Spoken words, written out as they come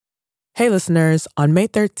Hey listeners, on May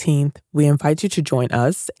 13th, we invite you to join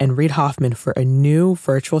us and Reid Hoffman for a new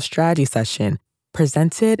virtual strategy session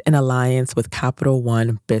presented in alliance with Capital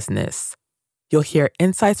One Business. You'll hear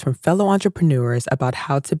insights from fellow entrepreneurs about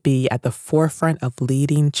how to be at the forefront of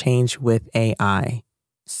leading change with AI.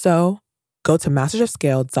 So, go to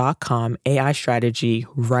mastersofscale.com AI strategy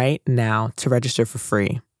right now to register for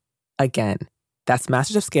free. Again, that's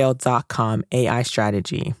mastersofscale.com AI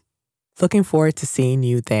strategy. Looking forward to seeing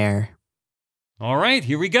you there. All right,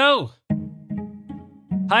 here we go.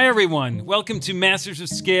 Hi, everyone. Welcome to Masters of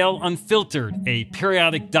Scale Unfiltered, a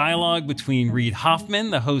periodic dialogue between Reid Hoffman,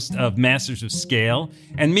 the host of Masters of Scale,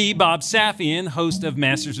 and me, Bob Safian, host of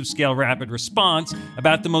Masters of Scale Rapid Response,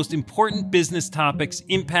 about the most important business topics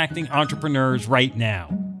impacting entrepreneurs right now.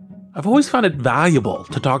 I've always found it valuable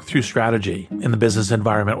to talk through strategy in the business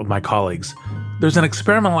environment with my colleagues. There's an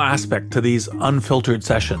experimental aspect to these unfiltered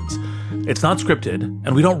sessions. It's not scripted,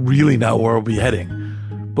 and we don't really know where we'll be heading.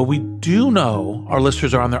 But we do know our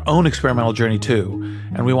listeners are on their own experimental journey too,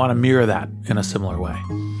 and we want to mirror that in a similar way.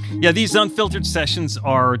 Yeah, these unfiltered sessions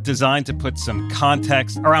are designed to put some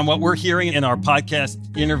context around what we're hearing in our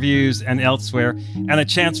podcast interviews and elsewhere, and a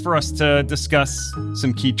chance for us to discuss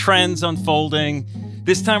some key trends unfolding.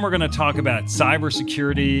 This time we're going to talk about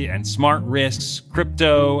cybersecurity and smart risks,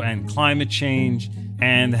 crypto and climate change,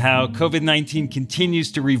 and how COVID-19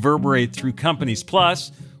 continues to reverberate through companies.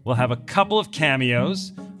 Plus, we'll have a couple of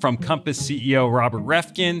cameos from Compass CEO Robert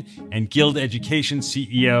Reffkin and Guild Education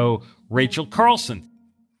CEO Rachel Carlson.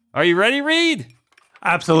 Are you ready, Reid?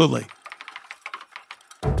 Absolutely.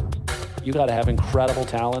 You got to have incredible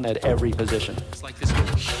talent at every position. It's like this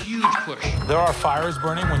huge push. There are fires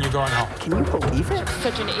burning when you're going home. Can you believe it?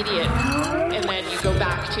 Such an idiot. And then you go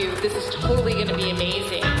back to, this is totally going to be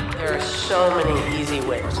amazing. There are so many easy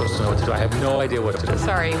ways. So what to do? I have no idea what to do.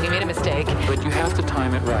 Sorry, we made a mistake. But you have to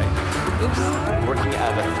time it right. Oops. Working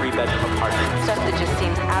at a 3-bedroom apartment. Stuff that just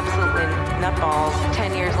seems absolutely nutballs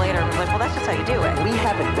 10 years later. I was like, well, that's just how you do it. We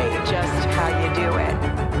haven't made Just how you do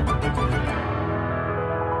it.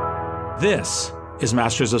 This is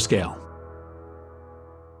Masters of Scale.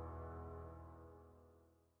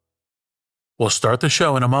 We'll start the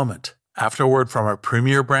show in a moment after a word from our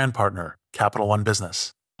premier brand partner, Capital One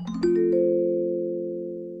Business.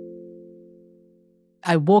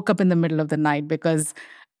 I woke up in the middle of the night because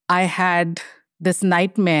I had this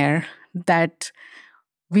nightmare that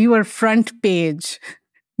we were front page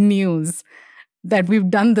news, that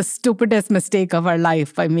we've done the stupidest mistake of our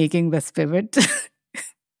life by making this pivot.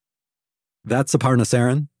 That's Aparna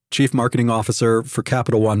Saran, Chief Marketing Officer for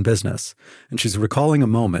Capital One Business, and she's recalling a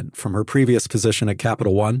moment from her previous position at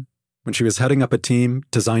Capital One when she was heading up a team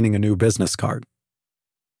designing a new business card.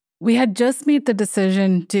 We had just made the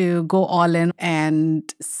decision to go all in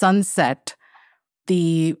and sunset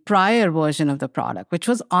the prior version of the product, which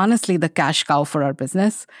was honestly the cash cow for our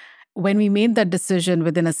business. When we made that decision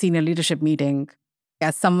within a senior leadership meeting,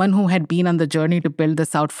 as someone who had been on the journey to build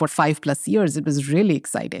this out for 5+ years, it was really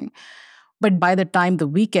exciting. But by the time the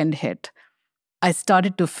weekend hit, I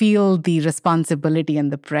started to feel the responsibility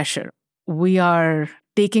and the pressure. We are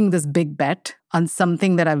taking this big bet on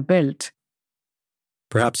something that I've built.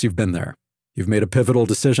 Perhaps you've been there. You've made a pivotal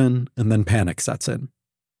decision, and then panic sets in.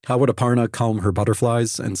 How would Aparna calm her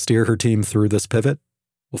butterflies and steer her team through this pivot?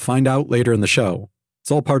 We'll find out later in the show. It's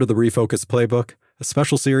all part of the Refocus Playbook, a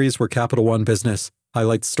special series where Capital One Business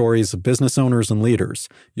highlights stories of business owners and leaders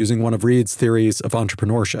using one of Reid's theories of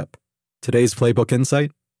entrepreneurship. Today's Playbook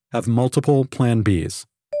Insight: have multiple Plan Bs.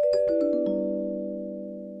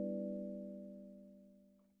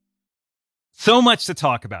 So much to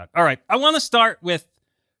talk about. All right, I want to start with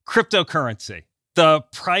cryptocurrency. The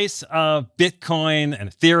price of Bitcoin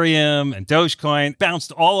and Ethereum and Dogecoin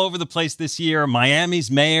bounced all over the place this year.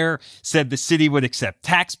 Miami's mayor said the city would accept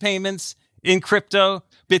tax payments in crypto.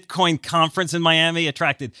 Bitcoin conference in Miami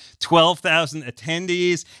attracted 12,000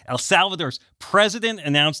 attendees. El Salvador's president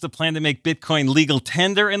announced a plan to make Bitcoin legal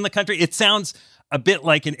tender in the country. It sounds a bit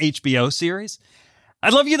like an HBO series.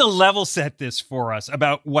 I'd love you to level set this for us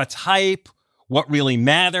about what's hype, what really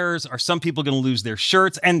matters. Are some people going to lose their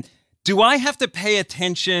shirts? And do I have to pay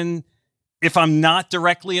attention if I'm not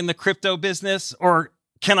directly in the crypto business, or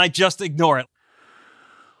can I just ignore it?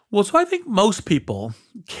 Well, so I think most people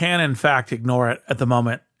can, in fact, ignore it at the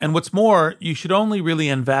moment. And what's more, you should only really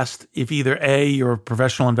invest if either A, you're a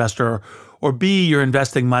professional investor, or B, you're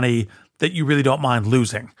investing money that you really don't mind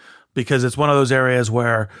losing. Because it's one of those areas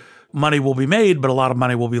where money will be made, but a lot of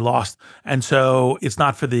money will be lost. And so it's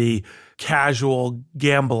not for the casual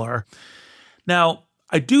gambler. Now,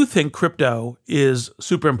 I do think crypto is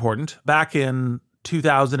super important. Back in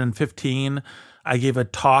 2015, I gave a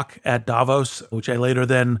talk at Davos, which I later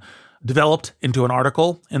then developed into an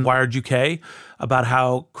article in Wired UK about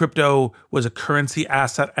how crypto was a currency,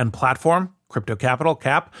 asset, and platform, crypto capital,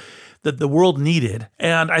 CAP, that the world needed.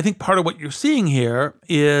 And I think part of what you're seeing here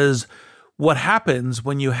is what happens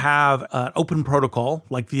when you have an open protocol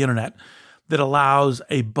like the internet that allows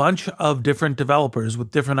a bunch of different developers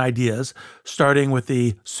with different ideas, starting with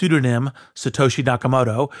the pseudonym Satoshi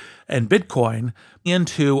Nakamoto and Bitcoin,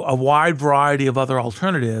 into a wide variety of other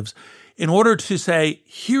alternatives in order to say,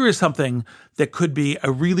 here is something that could be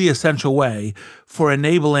a really essential way for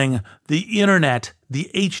enabling the internet,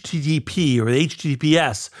 the HTTP or the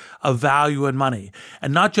HTTPS of value and money.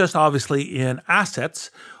 And not just obviously in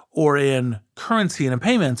assets or in currency and in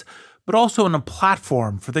payments, but also in a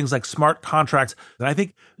platform for things like smart contracts. And I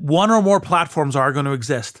think one or more platforms are going to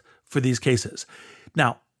exist for these cases.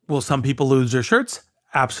 Now, will some people lose their shirts?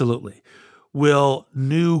 Absolutely. Will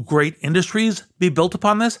new great industries be built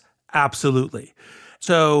upon this? Absolutely.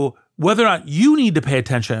 So whether or not you need to pay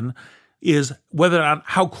attention is whether or not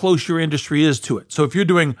how close your industry is to it. So if you're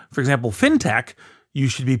doing, for example, fintech, you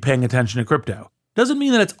should be paying attention to crypto. Doesn't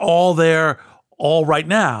mean that it's all there, all right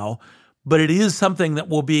now, but it is something that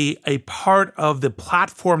will be a part of the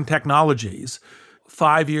platform technologies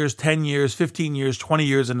 5 years, 10 years, 15 years, 20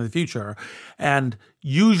 years into the future. And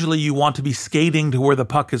usually you want to be skating to where the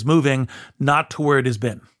puck is moving, not to where it has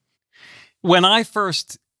been. When I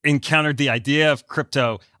first encountered the idea of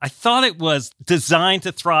crypto, I thought it was designed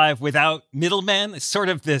to thrive without middlemen. It's sort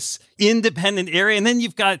of this independent area. And then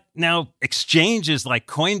you've got now exchanges like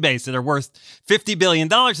Coinbase that are worth $50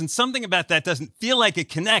 billion. And something about that doesn't feel like it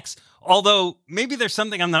connects. Although maybe there's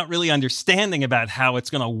something I'm not really understanding about how it's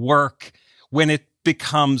going to work when it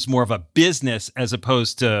becomes more of a business as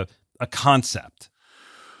opposed to a concept.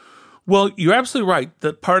 Well, you're absolutely right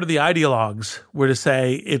that part of the ideologues were to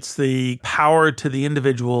say it's the power to the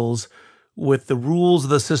individuals with the rules of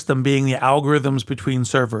the system being the algorithms between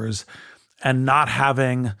servers and not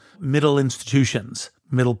having middle institutions,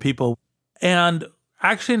 middle people. And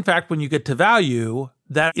actually, in fact, when you get to value,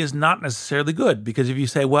 that is not necessarily good because if you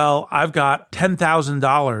say, well, I've got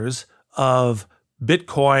 $10,000 of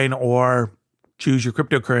Bitcoin or choose your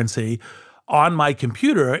cryptocurrency on my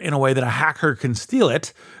computer in a way that a hacker can steal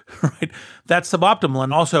it, right? That's suboptimal.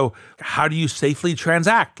 And also, how do you safely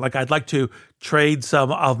transact? Like, I'd like to trade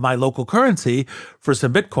some of my local currency for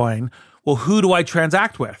some Bitcoin. Well, who do I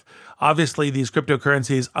transact with? Obviously, these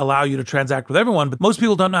cryptocurrencies allow you to transact with everyone, but most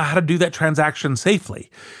people don't know how to do that transaction safely.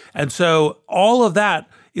 And so all of that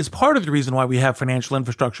is part of the reason why we have financial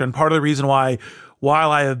infrastructure and part of the reason why,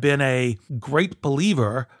 while I have been a great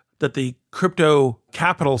believer that the crypto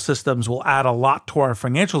capital systems will add a lot to our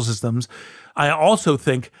financial systems, I also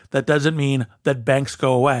think that doesn't mean that banks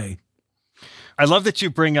go away. I love that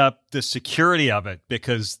you bring up the security of it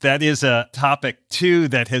because that is a topic, too,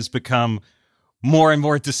 that has become more and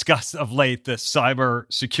more discussed of late, the cyber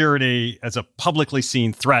security as a publicly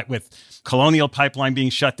seen threat with Colonial Pipeline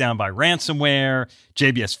being shut down by ransomware,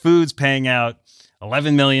 JBS Foods paying out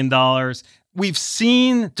 $11 million. We've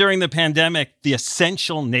seen during the pandemic the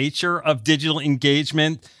essential nature of digital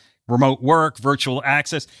engagement, remote work, virtual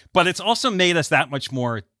access, but it's also made us that much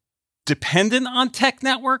more dependent on tech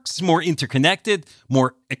networks, more interconnected,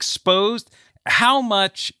 more exposed. How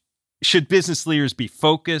much should business leaders be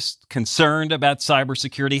focused, concerned about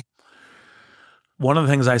cybersecurity? One of the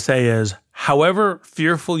things I say is, however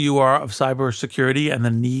fearful you are of cybersecurity and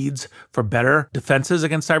the needs for better defenses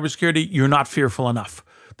against cybersecurity, you're not fearful enough.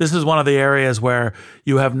 This is one of the areas where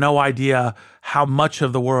you have no idea how much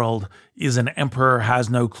of the world is an emperor has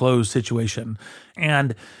no clothes situation.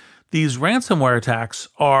 And these ransomware attacks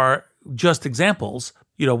are just examples.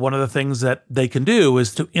 You know, one of the things that they can do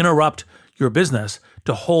is to interrupt your business,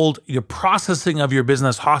 to hold your processing of your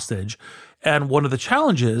business hostage. And one of the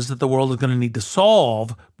challenges that the world is going to need to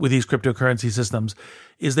solve with these cryptocurrency systems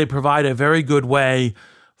is they provide a very good way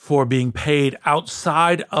for being paid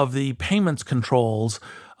outside of the payments controls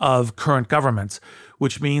of current governments,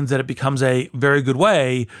 which means that it becomes a very good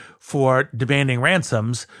way for demanding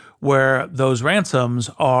ransoms where those ransoms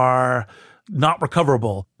are not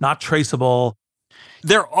recoverable, not traceable.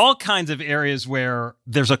 There are all kinds of areas where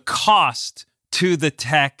there's a cost to the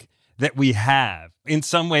tech that we have. In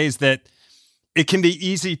some ways that it can be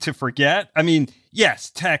easy to forget. I mean, yes,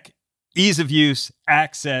 tech, ease of use,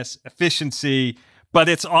 access, efficiency, but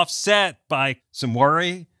it's offset by some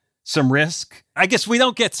worry, some risk. I guess we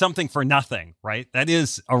don't get something for nothing, right? That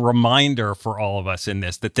is a reminder for all of us in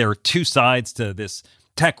this, that there are two sides to this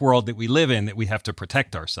tech world that we live in that we have to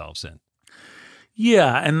protect ourselves in.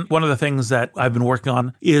 Yeah, and one of the things that I've been working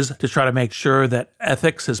on is to try to make sure that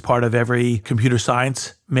ethics is part of every computer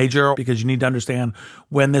science major, because you need to understand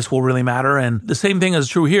when this will really matter. And the same thing is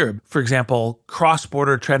true here. For example,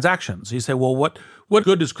 cross-border transactions. You say, well, what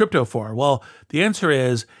good is crypto for? Well, the answer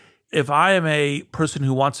is, if I am a person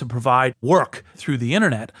who wants to provide work through the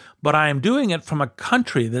internet, but I am doing it from a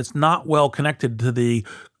country that's not well connected to the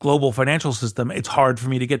global financial system, it's hard for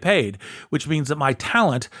me to get paid, which means that my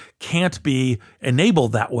talent can't be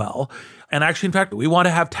enabled that well. And actually, in fact, we want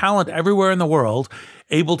to have talent everywhere in the world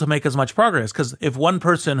able to make as much progress. Because if one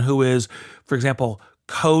person who is, for example,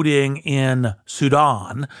 coding in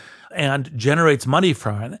Sudan and generates money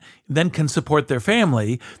from it, then can support their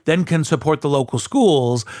family, then can support the local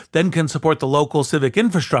schools, then can support the local civic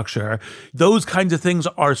infrastructure. Those kinds of things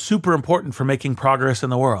are super important for making progress in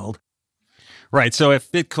the world. Right. So if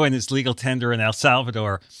Bitcoin is legal tender in El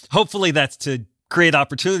Salvador, hopefully that's to create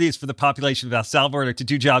opportunities for the population of El Salvador to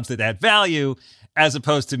do jobs that add value, as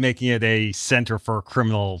opposed to making it a center for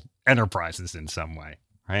criminal enterprises in some way,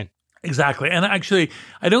 right? Exactly. And actually,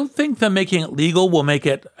 I don't think that making it legal will make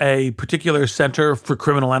it a particular center for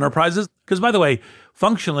criminal enterprises. Because, by the way,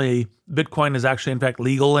 functionally, Bitcoin is actually, in fact,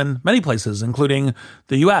 legal in many places, including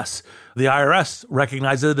the U.S. The IRS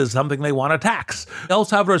recognizes it as something they want to tax. El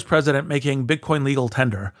Salvador's president making Bitcoin legal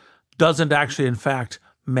tender doesn't actually, in fact,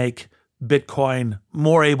 make Bitcoin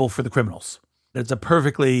more able for the criminals. It's a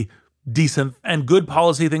perfectly decent and good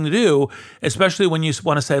policy thing to do, especially when you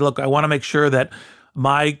want to say, look, I want to make sure that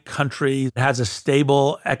my country has a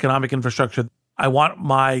stable economic infrastructure. I want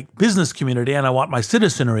my business community and I want my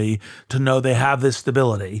citizenry to know they have this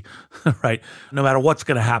stability, right? No matter what's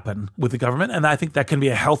going to happen with the government. And I think that can be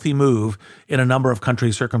a healthy move in a number of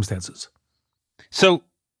country circumstances. So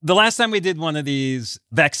the last time we did one of these,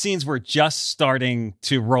 vaccines were just starting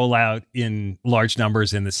to roll out in large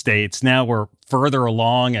numbers in the States. Now we're further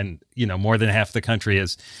along and, more than half the country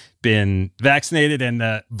has been vaccinated and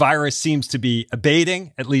the virus seems to be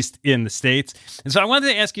abating, at least in the States. And so I wanted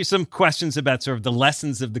to ask you some questions about sort of the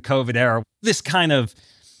lessons of the COVID era, this kind of,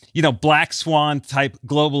 black swan type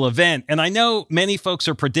global event. And I know many folks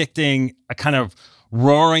are predicting a kind of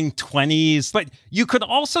roaring 20s, but you could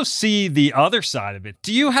also see the other side of it.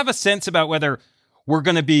 Do you have a sense about whether we're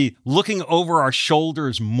going to be looking over our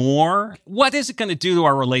shoulders more? What is it going to do to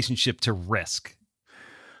our relationship to risk?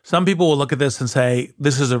 Some people will look at this and say,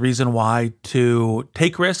 this is a reason why to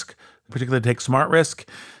take risk, particularly take smart risk.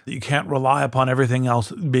 You can't rely upon everything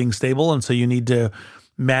else being stable. And so you need to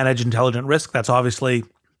manage intelligent risk. That's obviously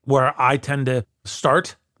where I tend to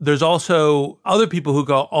start. There's also other people who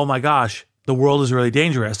go, oh my gosh, the world is really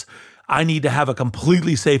dangerous. I need to have a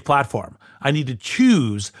completely safe platform. I need to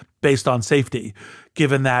choose based on safety,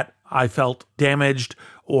 given that I felt damaged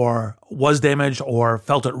or was damaged or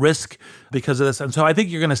felt at risk because of this. And so I think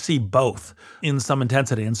you're going to see both in some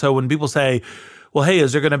intensity. And so when people say, well, hey,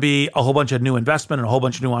 is there going to be a whole bunch of new investment and a whole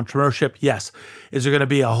bunch of new entrepreneurship? Yes. Is there going to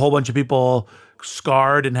be a whole bunch of people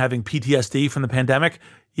scarred and having PTSD from the pandemic?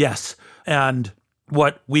 Yes. And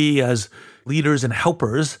what we as leaders and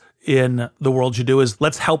helpers in the world should do is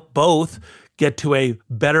let's help both get to a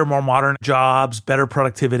better, more modern jobs, better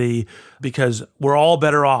productivity, because we're all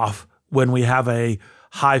better off when we have a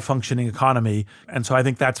high-functioning economy. And so I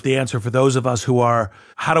think that's the answer for those of us who are,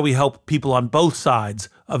 how do we help people on both sides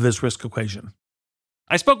of this risk equation?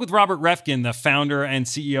 I spoke with Robert Reffkin, the founder and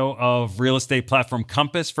CEO of real estate platform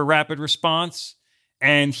Compass for Rapid Response,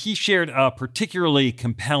 and he shared a particularly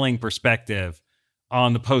compelling perspective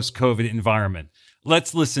on the post-COVID environment.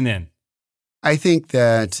 Let's listen in. I think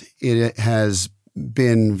that it has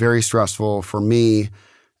been very stressful for me,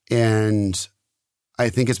 and I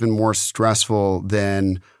think it's been more stressful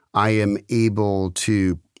than I am able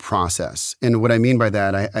to process. And what I mean by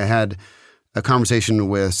that, I had a conversation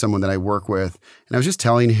with someone that I work with, and I was just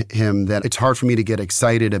telling him that it's hard for me to get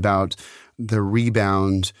excited about the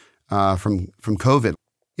rebound from COVID.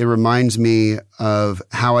 It reminds me of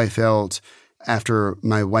how I felt after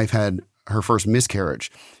my wife had her first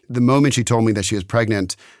miscarriage. The moment she told me that she was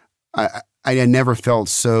pregnant, I never felt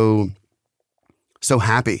so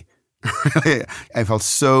happy. I felt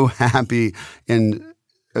so happy and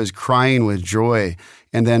I was crying with joy.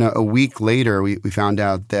 And then a week later, we found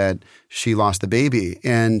out that she lost the baby.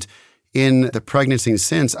 And in the pregnancy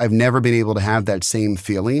since, I've never been able to have that same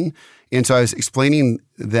feeling. And so I was explaining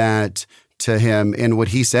that to him, and what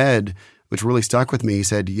he said, which really stuck with me, he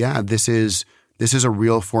said, yeah, this is a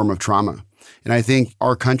real form of trauma. And I think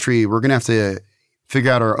our country, we're going to have to figure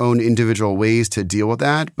out our own individual ways to deal with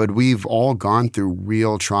that. But we've all gone through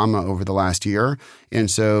real trauma over the last year. And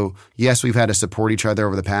so, yes, we've had to support each other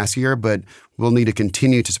over the past year, but we'll need to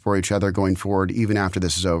continue to support each other going forward, even after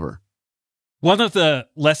this is over. One of the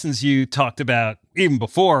lessons you talked about even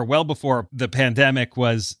before, well before the pandemic,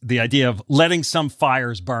 was the idea of letting some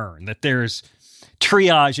fires burn, that there's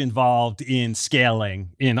triage involved in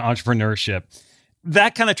scaling in entrepreneurship.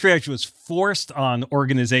 That kind of triage was forced on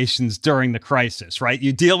organizations during the crisis, right?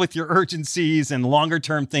 You deal with your urgencies and longer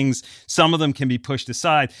term things. Some of them can be pushed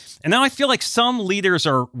aside. And now I feel like some leaders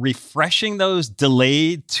are refreshing those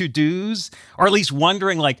delayed to-dos, or at least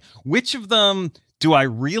wondering, like, which of them do I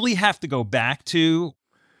really have to go back to?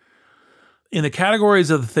 In the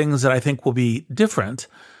categories of the things that I think will be different,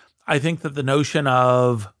 I think that the notion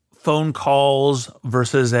of phone calls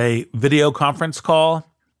versus a video conference call,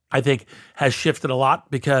 I think has shifted a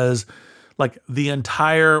lot, because like the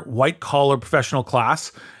entire white collar professional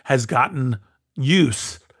class has gotten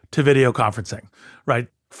used to video conferencing, right?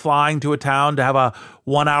 Flying to a town to have a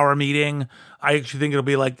 1 hour meeting. I actually think it'll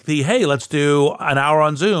be like hey, let's do an hour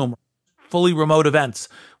on Zoom. Fully remote events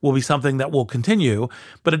will be something that will continue,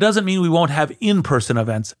 but it doesn't mean we won't have in-person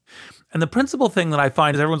events. And the principal thing that I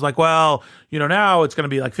find is everyone's like, well, now it's going to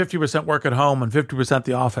be like 50% work at home and 50%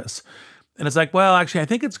 the office. And it's like, well, actually, I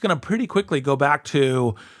think it's going to pretty quickly go back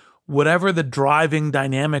to whatever the driving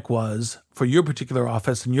dynamic was for your particular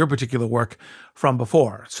office and your particular work from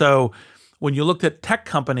before. So when you looked at tech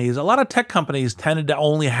companies, a lot of tech companies tended to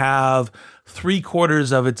only have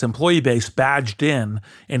 3/4 of its employee base badged in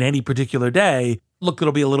any particular day. Look,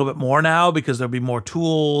 it'll be a little bit more now because there'll be more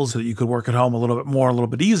tools that you could work at home a little bit more, a little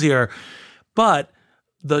bit easier. But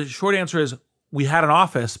the short answer is we had an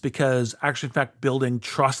office because actually, in fact, building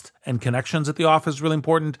trust and connections at the office is really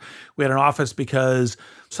important. We had an office because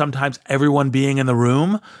sometimes everyone being in the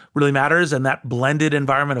room really matters. And that blended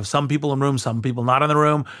environment of some people in the room, some people not in the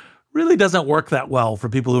room, really doesn't work that well for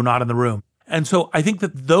people who are not in the room. And so I think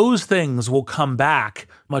that those things will come back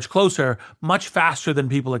much closer, much faster than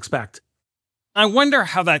people expect. I wonder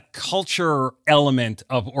how that culture element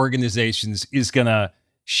of organizations is going to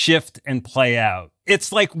shift and play out.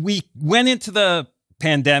 It's like we went into the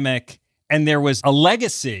pandemic and there was a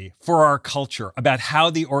legacy for our culture about how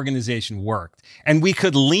the organization worked. And we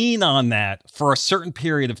could lean on that for a certain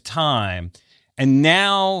period of time. And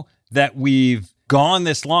now that we've gone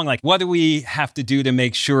this long, like, what do we have to do to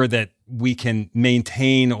make sure that we can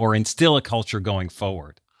maintain or instill a culture going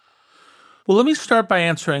forward? Well, let me start by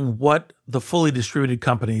answering what the fully distributed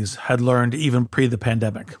companies had learned even pre the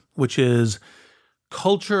pandemic, which is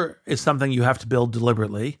culture is something you have to build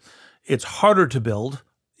deliberately. It's harder to build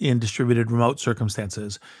in distributed remote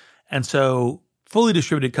circumstances. And so fully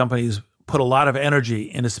distributed companies put a lot of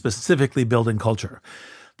energy into specifically building culture.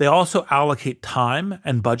 They also allocate time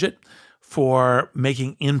and budget for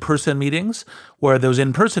making in-person meetings, where those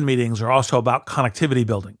in-person meetings are also about connectivity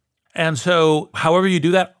building. And so however you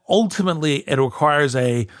do that, ultimately it requires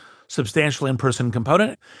a substantial in-person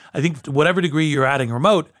component. I think to whatever degree you're adding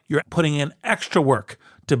remote, you're putting in extra work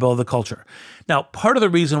to build the culture. Now, part of the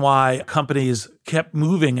reason why companies kept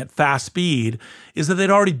moving at fast speed is that they'd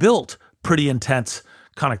already built pretty intense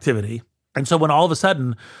connectivity. And so when all of a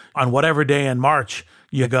sudden, on whatever day in March,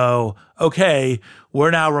 you go, okay,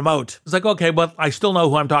 we're now remote. It's like, okay, but I still know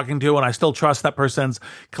who I'm talking to and I still trust that person's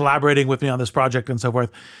collaborating with me on this project and so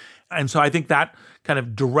forth. And so I think that kind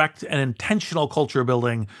of direct and intentional culture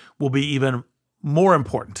building will be even more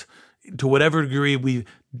important to whatever degree we've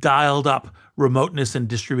dialed up remoteness and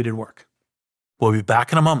distributed work. We'll be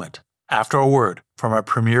back in a moment after a word from our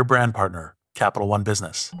premier brand partner, Capital One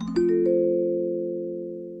Business.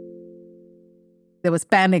 There was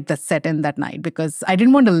panic that set in that night because I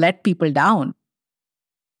didn't want to let people down.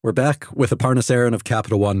 We're back with Aparna Saran of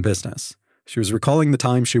Capital One Business. She was recalling the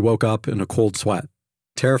time she woke up in a cold sweat,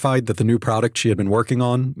 terrified that the new product she had been working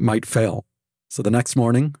on might fail. So the next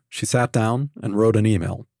morning, she sat down and wrote an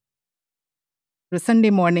email. It was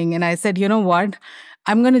Sunday morning, and I said, you know what?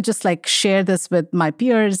 I'm going to just share this with my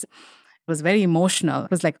peers. It was very emotional.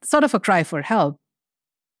 It was sort of a cry for help.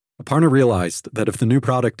 Aparna realized that if the new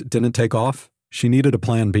product didn't take off, she needed a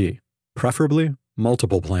plan B, preferably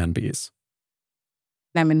multiple plan Bs.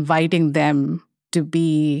 I'm inviting them to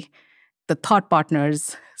be the thought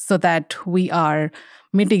partners so that we are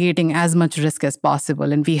mitigating as much risk as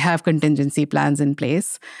possible and we have contingency plans in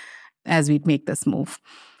place as we make this move.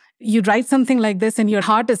 You write something like this and your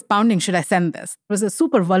heart is pounding, should I send this? It was a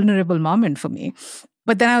super vulnerable moment for me.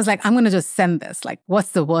 But then I was like, I'm going to just send this.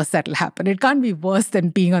 What's the worst that'll happen? It can't be worse than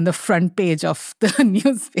being on the front page of the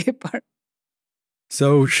newspaper.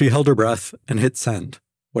 So she held her breath and hit send.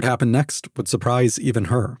 What happened next would surprise even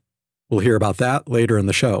her. We'll hear about that later in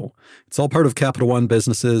the show. It's all part of Capital One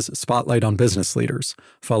Business's Spotlight on Business Leaders,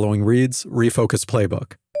 following Reid's Refocus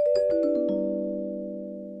Playbook.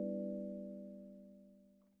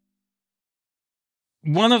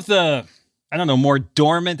 One of the, more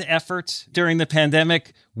dormant efforts during the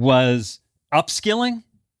pandemic was upskilling,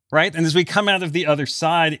 right? And as we come out of the other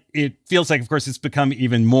side, it feels like, of course, it's become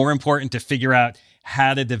even more important to figure out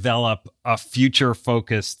how to develop a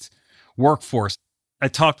future-focused workforce. I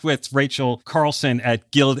talked with Rachel Carlson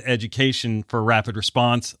at Guild Education for Rapid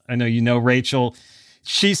Response. I know you know Rachel.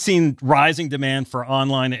 She's seen rising demand for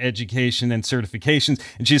online education and certifications,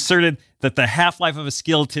 and she asserted that the half-life of a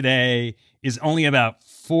skill today is only about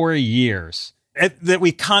 4 years, that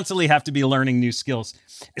we constantly have to be learning new skills.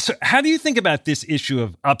 So how do you think about this issue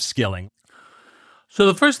of upskilling? So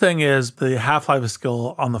the first thing is the half-life of a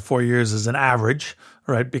skill on the 4 years is an average,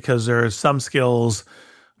 right? Because there are some skills,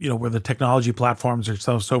 where the technology platforms or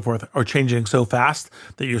so forth are changing so fast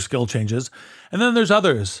that your skill changes. And then there's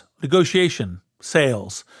others, negotiation,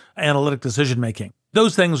 sales, analytic decision-making.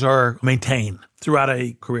 Those things are maintained throughout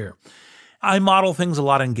a career. I model things a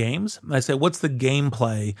lot in games. And I say, what's the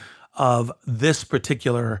gameplay of this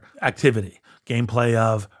particular activity? Gameplay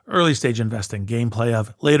of early stage investing, gameplay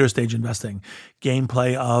of later stage investing,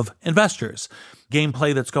 gameplay of investors,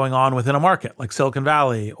 gameplay that's going on within a market like Silicon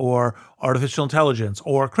Valley or artificial intelligence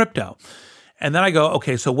or crypto. And then I go,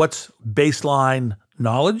 okay, so what's baseline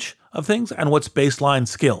knowledge of things and what's baseline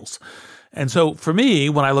skills? And so for me,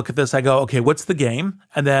 when I look at this, I go, okay, what's the game?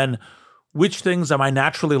 And then which things am I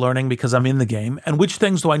naturally learning because I'm in the game? And which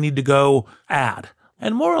things do I need to go add?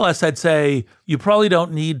 And more or less, I'd say you probably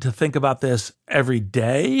don't need to think about this every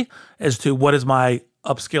day as to what is my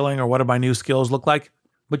upskilling or what do my new skills look like.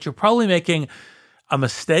 But you're probably making a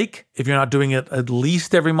mistake if you're not doing it at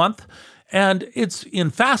least every month. And it's in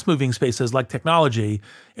fast-moving spaces like technology,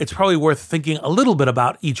 it's probably worth thinking a little bit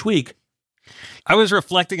about each week. I was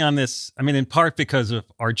reflecting on this, in part because of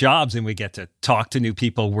our jobs and we get to talk to new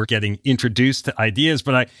people. We're getting introduced to ideas.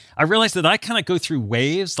 But I realized that I kind of go through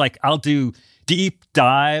waves. Like I'll do deep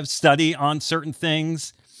dive study on certain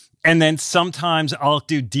things. And then sometimes I'll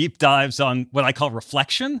do deep dives on what I call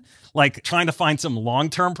reflection, like trying to find some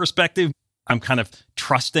long-term perspective. I'm kind of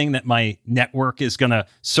trusting that my network is going to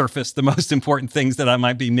surface the most important things that I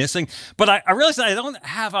might be missing. But I realize that I don't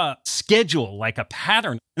have a schedule, like a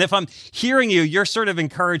pattern. And if I'm hearing you, you're sort of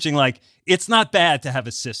encouraging, like, it's not bad to have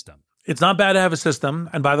a system. It's not bad to have a system.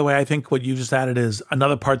 And by the way, I think what you just added is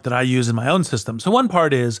another part that I use in my own system. So one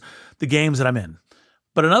part is the games that I'm in.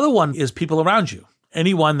 But another one is people around you.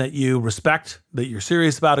 Anyone that you respect, that you're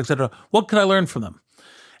serious about, et cetera. What can I learn from them?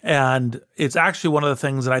 And it's actually one of the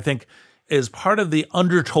things that I think is part of the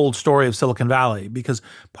undertold story of Silicon Valley, because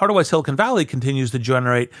part of why Silicon Valley continues to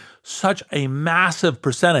generate such a massive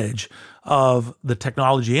percentage of the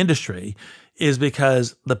technology industry is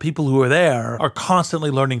because the people who are there are constantly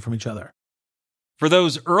learning from each other. For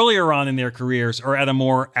those earlier on in their careers or at a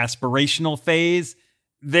more aspirational phase,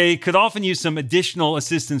 they could often use some additional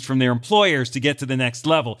assistance from their employers to get to the next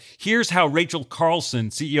level. Here's how Rachel Carlson,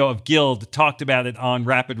 CEO of Guild, talked about it on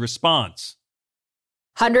Rapid Response.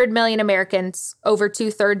 100 million Americans, over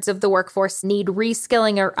 2/3 of the workforce, need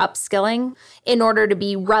reskilling or upskilling in order to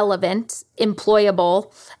be relevant,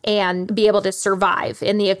 employable, and be able to survive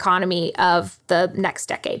in the economy of the next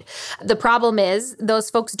decade. The problem is those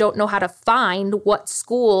folks don't know how to find what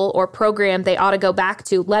school or program they ought to go back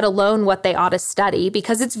to, let alone what they ought to study,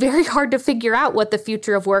 because it's very hard to figure out what the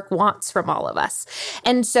future of work wants from all of us.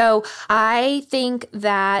 And so I think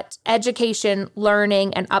that education,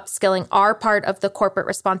 learning, and upskilling are part of the corporate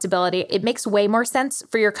responsibility. It makes way more sense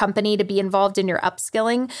for your company to be involved in your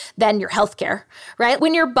upskilling than your healthcare, right?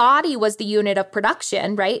 When your body was the unit of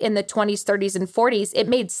production, right, in the 20s, 30s, and 40s, it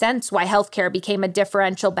made sense why healthcare became a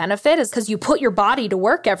differential benefit is because you put your body to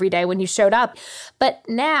work every day when you showed up. But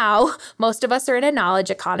now most of us are in a knowledge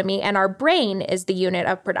economy and our brain is the unit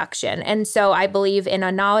of production. And so I believe in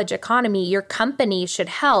a knowledge economy, your company should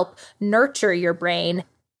help nurture your brain.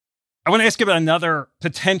 I want to ask you about another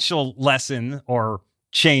potential lesson or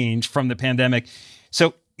change from the pandemic.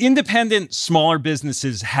 So independent, smaller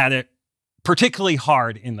businesses had it particularly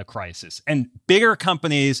hard in the crisis. And bigger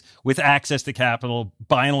companies with access to capital,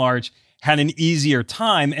 by and large, had an easier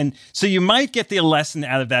time. And so you might get the lesson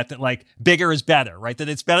out of that like bigger is better, right? That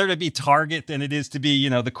it's better to be Target than it is to be,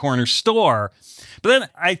 the corner store. But then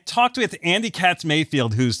I talked with Andy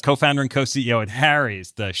Katz-Mayfield, who's co-founder and co-CEO at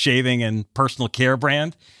Harry's, the shaving and personal care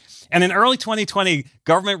brand. And in early 2020,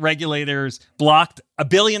 government regulators blocked a $1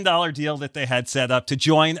 billion deal that they had set up to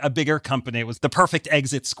join a bigger company. It was the perfect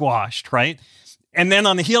exit squashed, right? And then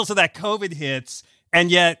on the heels of that, COVID hits.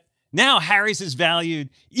 And yet now Harry's is valued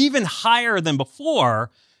even higher than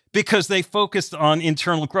before because they focused on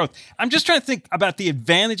internal growth. I'm just trying to think about the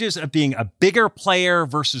advantages of being a bigger player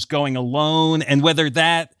versus going alone, and whether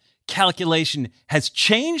that calculation has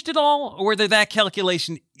changed at all, or whether that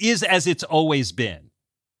calculation is as it's always been.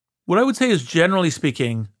 What I would say is, generally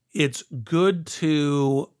speaking, it's good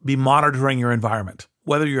to be monitoring your environment,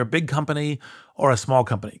 whether you're a big company or a small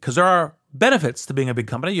company, because there are benefits to being a big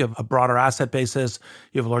company. You have a broader asset basis,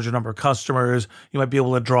 you have a larger number of customers, you might be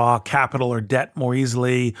able to draw capital or debt more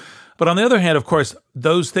easily. But on the other hand, of course,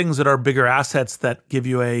 those things that are bigger assets that give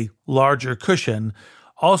you a larger cushion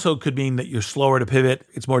also could mean that you're slower to pivot,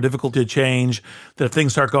 it's more difficult to change, that if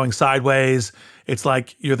things start going sideways, it's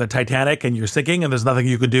like you're the Titanic and you're sinking and there's nothing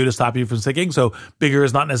you could do to stop you from sinking. So bigger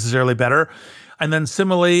is not necessarily better. And then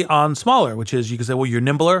similarly on smaller, which is you could say, well, you're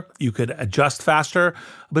nimbler, you could adjust faster.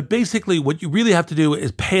 But basically what you really have to do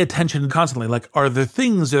is pay attention constantly. Like, are there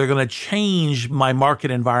things that are going to change my market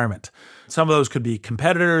environment? Some of those could be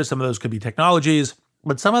competitors, some of those could be technologies,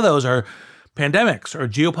 but some of those are pandemics or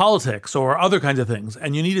geopolitics or other kinds of things.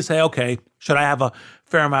 And you need to say, okay, should I have a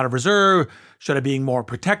fair amount of reserve? Should I be more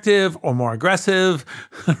protective or more aggressive?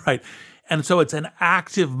 Right. And so it's an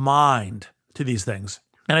active mind to these things.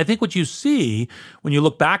 And I think what you see when you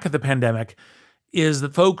look back at the pandemic is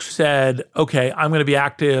that folks said, okay, I'm going to be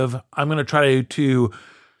active. I'm going to try to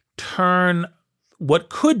turn what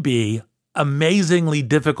could be amazingly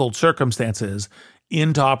difficult circumstances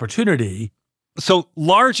into opportunity. So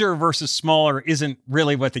larger versus smaller isn't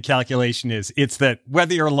really what the calculation is. It's that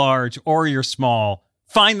whether you're large or you're small,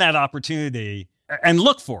 find that opportunity and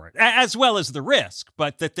look for it, as well as the risk,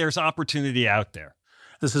 but that there's opportunity out there.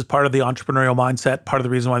 This is part of the entrepreneurial mindset. Part of the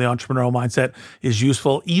reason why the entrepreneurial mindset is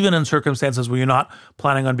useful, even in circumstances where you're not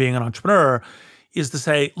planning on being an entrepreneur, is to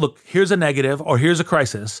say, look, here's a negative or here's a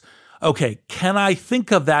crisis. Okay, can I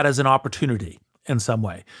think of that as an opportunity in some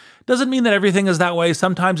way? Doesn't mean that everything is that way.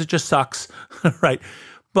 Sometimes it just sucks, right?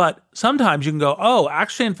 But sometimes you can go, oh,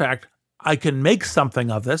 actually, in fact, I can make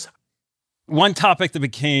something of this. One topic that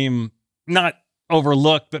became not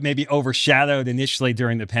overlooked, but maybe overshadowed initially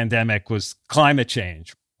during the pandemic was climate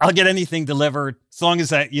change. I'll get anything delivered as long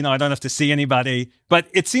as I don't have to see anybody. But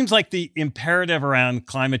it seems like the imperative around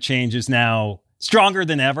climate change is now stronger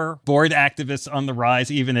than ever. Board activists on the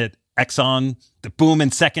rise, even at Exxon, the boom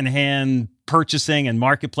in secondhand purchasing and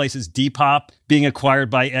marketplaces, Depop being acquired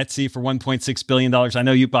by Etsy for $1.6 billion. I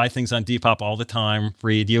know you buy things on Depop all the time,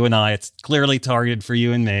 Reed, you and I. It's clearly targeted for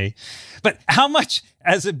you and me. But how much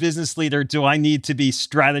as a business leader do I need to be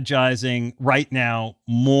strategizing right now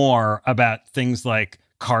more about things like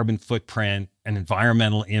carbon footprint and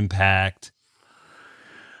environmental impact?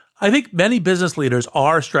 I think many business leaders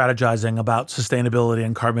are strategizing about sustainability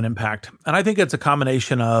and carbon impact. And I think it's a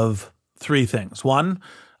combination of three things. One,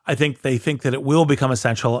 I think they think that it will become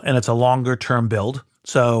essential and it's a longer term build.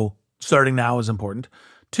 So starting now is important.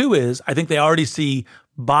 Two is, I think they already see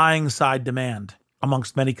buying side demand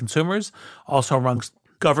amongst many consumers, also amongst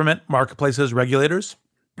government, marketplaces, regulators.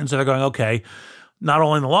 And so they're going, okay, not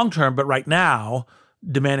only in the long term, but right now,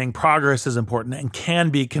 demanding progress is important and can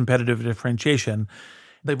be competitive differentiation.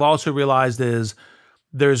 They've also realized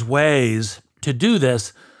there's ways to do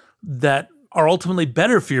this that are ultimately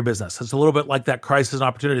better for your business. It's a little bit like that crisis and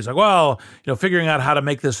opportunity. It's like, well, figuring out how to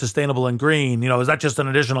make this sustainable and green, is that just an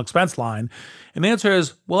additional expense line? And the answer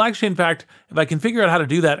is, well, actually, in fact, if I can figure out how to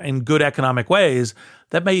do that in good economic ways,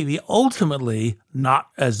 that may be ultimately not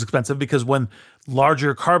as expensive, because when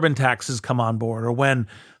larger carbon taxes come on board, or when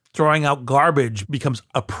throwing out garbage becomes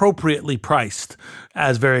appropriately priced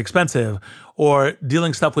as very expensive, or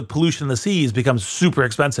dealing stuff with pollution in the seas becomes super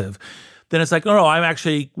expensive, then it's like, no, I'm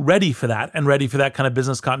actually ready for that and ready for that kind of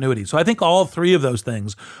business continuity. So I think all three of those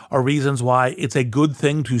things are reasons why it's a good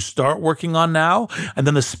thing to start working on now. And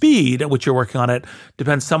then the speed at which you're working on it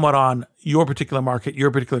depends somewhat on your particular market, your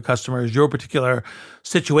particular customers, your particular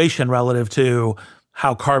situation relative to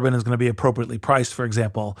how carbon is going to be appropriately priced, for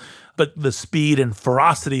example. But the speed and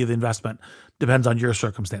ferocity of the investment depends on your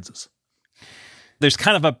circumstances. There's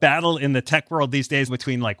kind of a battle in the tech world these days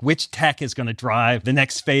between like which tech is going to drive the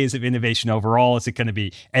next phase of innovation overall. Is it going to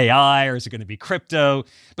be AI or is it going to be crypto?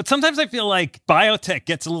 But sometimes I feel like biotech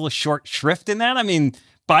gets a little short shrift in that. I mean,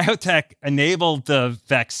 biotech enabled the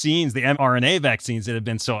vaccines, the mRNA vaccines that have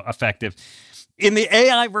been so effective. In the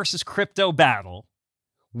AI versus crypto battle,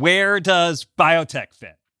 where does biotech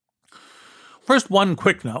fit? First, one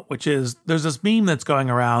quick note, which is there's this meme that's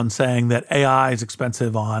going around saying that AI is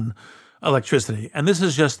expensive on electricity. And this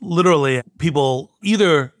is just literally people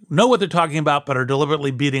either know what they're talking about, but are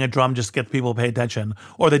deliberately beating a drum just to get people to pay attention,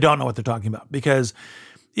 or they don't know what they're talking about. Because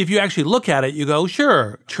if you actually look at it, you go,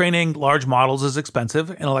 sure, training large models is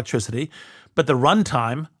expensive in electricity, but the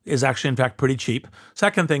runtime is actually, in fact, pretty cheap.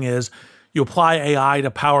 Second thing is you apply AI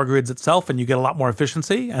to power grids itself and you get a lot more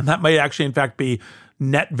efficiency. And that may actually, in fact, be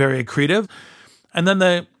net very accretive. And then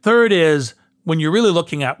the third is when you're really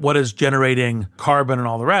looking at what is generating carbon and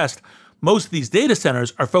all the rest, most of these data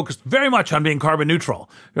centers are focused very much on being carbon neutral.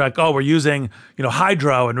 You're like, oh, we're using,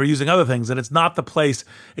 hydro and we're using other things. And it's not the place.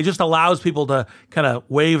 It just allows people to kind of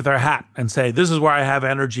wave their hat and say, this is where I have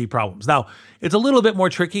energy problems. Now, it's a little bit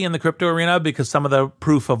more tricky in the crypto arena because some of the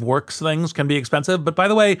proof of works things can be expensive. But by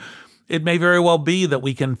the way, it may very well be that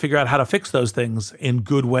we can figure out how to fix those things in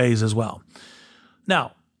good ways as well.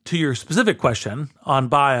 Now, to your specific question on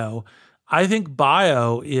bio, I think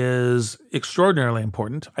bio is extraordinarily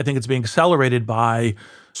important. I think it's being accelerated by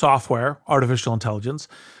software, artificial intelligence.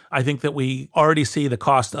 I think that we already see the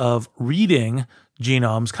cost of reading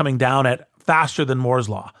genomes coming down at faster than Moore's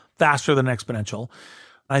law, faster than exponential.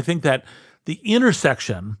 I think that the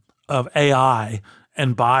intersection of AI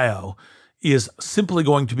and bio is simply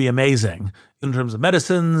going to be amazing in terms of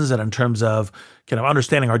medicines and in terms of kind of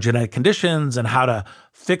understanding our genetic conditions and how to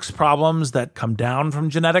fix problems that come down from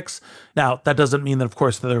genetics. Now, that doesn't mean that, of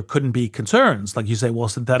course, that there couldn't be concerns. Like you say, well,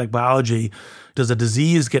 synthetic biology, does a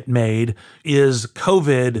disease get made? Is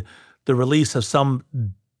COVID the release of some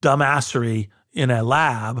dumbassery in a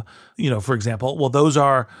lab, for example? Well, those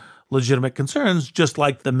are legitimate concerns, just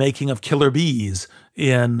like the making of killer bees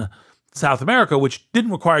in South America, which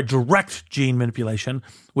didn't require direct gene manipulation,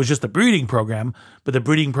 was just a breeding program, but the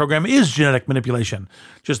breeding program is genetic manipulation.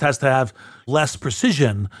 Just has to have less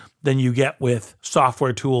precision than you get with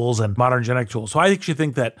software tools and modern genetic tools. So I actually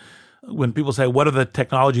think that when people say, what are the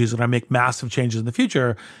technologies that are going to make massive changes in the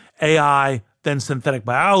future? AI, then synthetic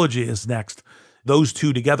biology is next. Those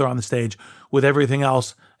two together on the stage with everything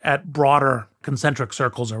else at broader concentric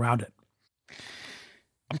circles around it.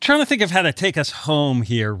 I'm trying to think of how to take us home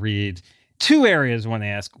here, Reed. Two areas I want to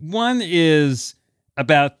ask. One is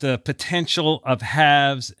about the potential of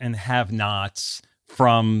haves and have-nots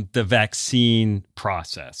from the vaccine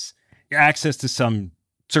process. Access to some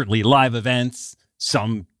certainly live events,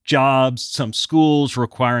 some jobs, some schools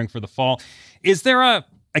requiring for the fall. Is there a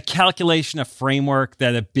calculation, a framework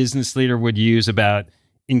that a business leader would use about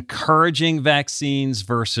encouraging vaccines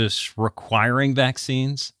versus requiring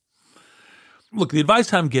vaccines? Look, the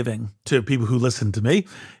advice I'm giving to people who listen to me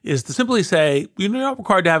is to simply say, you're not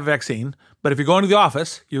required to have a vaccine, but if you're going to the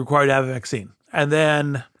office, you're required to have a vaccine. And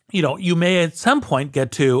then, you may at some point get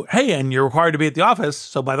to, hey, and you're required to be at the office.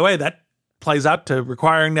 So by the way, that plays out to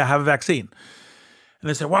requiring to have a vaccine. And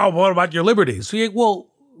they say, wow, what about your liberties? So well,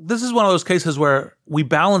 this is one of those cases where we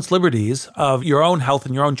balance liberties of your own health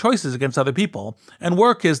and your own choices against other people. And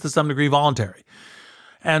work is to some degree voluntary.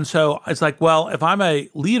 And so it's like, well, if I'm a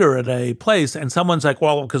leader at a place and someone's like,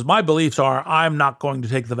 well, because my beliefs are I'm not going to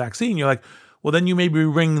take the vaccine, you're like, well, then you may be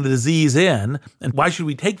bringing the disease in. And why should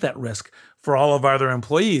we take that risk for all of our other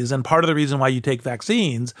employees? And part of the reason why you take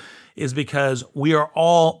vaccines is because we are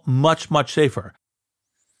all much, much safer.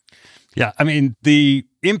 Yeah, I mean, the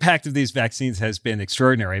impact of these vaccines has been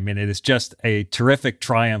extraordinary. I mean, it is just a terrific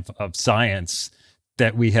triumph of science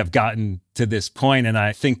that we have gotten to this point. And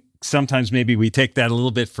I think sometimes maybe we take that a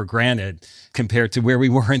little bit for granted compared to where we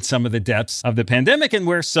were in some of the depths of the pandemic and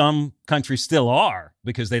where some countries still are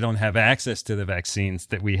because they don't have access to the vaccines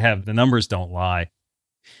that we have. The numbers don't lie.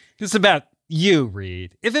 It's about you,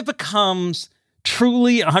 Reed. If it becomes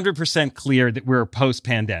truly 100% clear that we're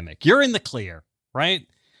post-pandemic, you're in the clear, right?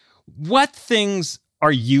 What things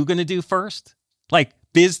are you going to do first? Like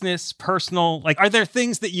business, personal, are there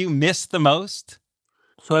things that you miss the most?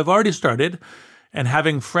 So I've already started. And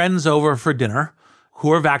having friends over for dinner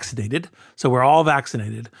who are vaccinated, so we're all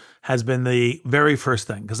vaccinated, has been the very first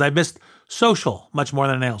thing. Because I missed social much more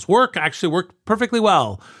than anything else. Work actually worked perfectly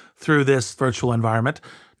well through this virtual environment.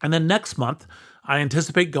 And then next month, I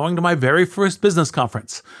anticipate going to my very first business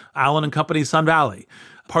conference, Allen & Company Sun Valley,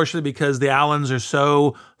 partially because the Allens are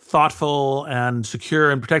so thoughtful and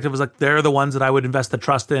secure and protective. It's like they're the ones that I would invest the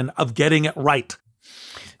trust in of getting it right.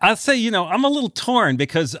 I'll say, I'm a little torn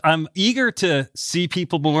because I'm eager to see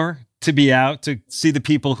people more, to be out, to see the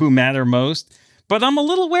people who matter most. But I'm a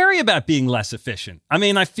little wary about being less efficient. I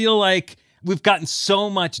mean, I feel like we've gotten so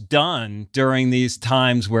much done during these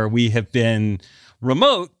times where we have been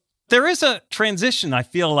remote. There is a transition, I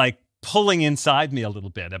feel like, pulling inside me a little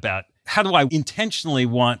bit about how do I intentionally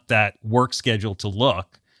want that work schedule to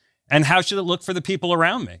look and how should it look for the people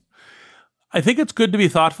around me? I think it's good to be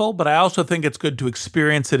thoughtful, but I also think it's good to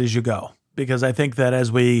experience it as you go. because I think that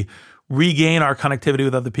as we regain our connectivity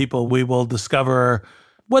with other people, we will discover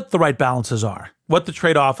what the right balances are, what the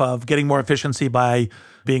trade-off of getting more efficiency by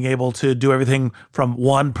being able to do everything from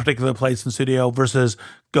one particular place in studio versus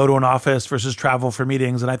go to an office versus travel for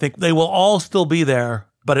meetings. And I think they will all still be there,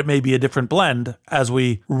 but it may be a different blend as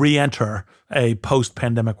we re-enter a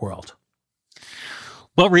post-pandemic world.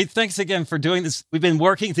 Well, Reed, thanks again for doing this. We've been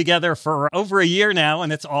working together for over a year now,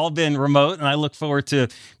 and it's all been remote. And I look forward to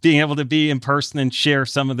being able to be in person and share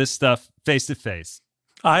some of this stuff face to face.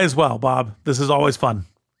 I as well, Bob. This is always fun.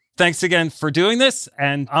 Thanks again for doing this.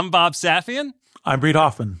 And I'm Bob Safian. I'm Reed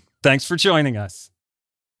Hoffman. Thanks for joining us.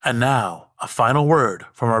 And now, a final word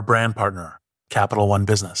from our brand partner, Capital One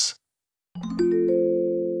Business.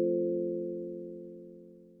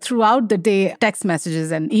 Throughout the day, text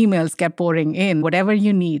messages and emails kept pouring in. Whatever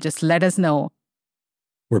you need, just let us know.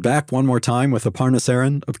 We're back one more time with Aparna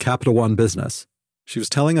Saran of Capital One Business. She was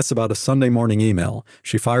telling us about a Sunday morning email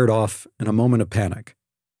she fired off in a moment of panic.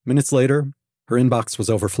 Minutes later, her inbox was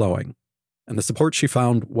overflowing. And the support she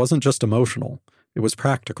found wasn't just emotional, it was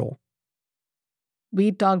practical.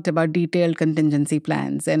 We talked about detailed contingency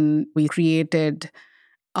plans, and we created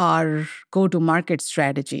our go-to-market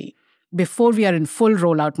strategy. Before we are in full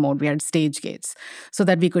rollout mode, we had stage gates so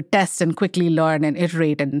that we could test and quickly learn and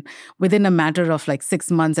iterate. And within a matter of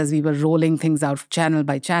 6 months, as we were rolling things out channel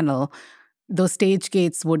by channel, those stage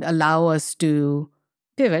gates would allow us to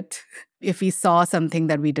pivot if we saw something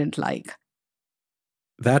that we didn't like.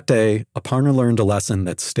 That day, Aparna learned a lesson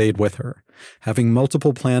that stayed with her. Having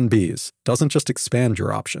multiple plan Bs doesn't just expand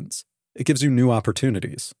your options. It gives you new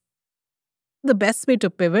opportunities. The best way to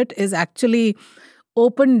pivot is actually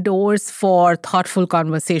open doors for thoughtful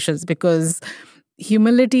conversations, because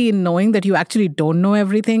humility in knowing that you actually don't know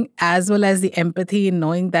everything, as well as the empathy in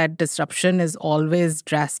knowing that disruption is always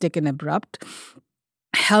drastic and abrupt,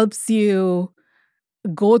 helps you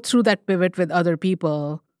go through that pivot with other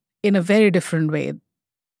people in a very different way.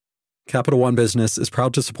 Capital One Business is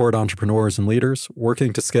proud to support entrepreneurs and leaders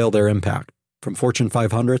working to scale their impact, from Fortune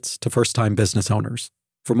 500s to first-time business owners.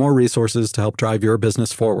 For more resources to help drive your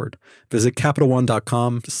business forward, visit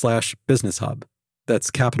CapitalOne.com/businesshub.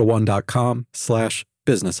 That's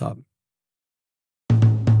CapitalOne.com/businesshub.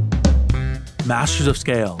 Masters of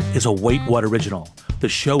Scale is a Wait What original. The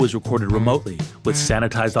show is recorded remotely with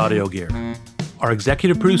sanitized audio gear. Our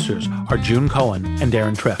executive producers are June Cohen and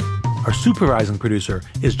Darren Triff. Our supervising producer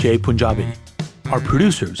is Jay Punjabi. Our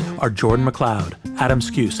producers are Jordan McLeod, Adam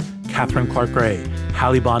Skuse, Catherine Clark-Gray,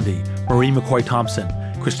 Hallie Bondi, Marie McCoy-Thompson,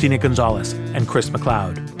 Christina Gonzalez, and Chris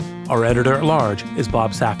McLeod. Our editor-at-large is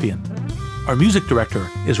Bob Safian. Our music director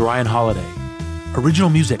is Ryan Holiday. Original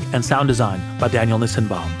music and sound design by Daniel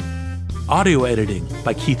Nissenbaum. Audio editing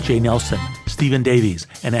by Keith J. Nelson, Stephen Davies,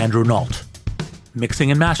 and Andrew Nault. Mixing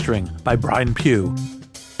and mastering by Brian Pugh.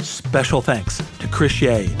 Special thanks to Chris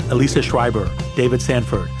Ye, Elisa Schreiber, David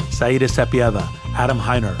Sanford, Saida Sepieva, Adam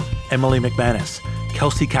Heiner, Emily McManus,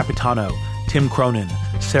 Kelsey Capitano, Tim Cronin,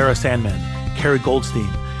 Sarah Sandman, Carrie Goldstein,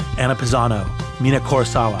 Anna Pisano, Mina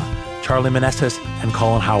Kurosawa, Charlie Meneses, and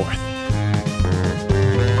Colin Howarth.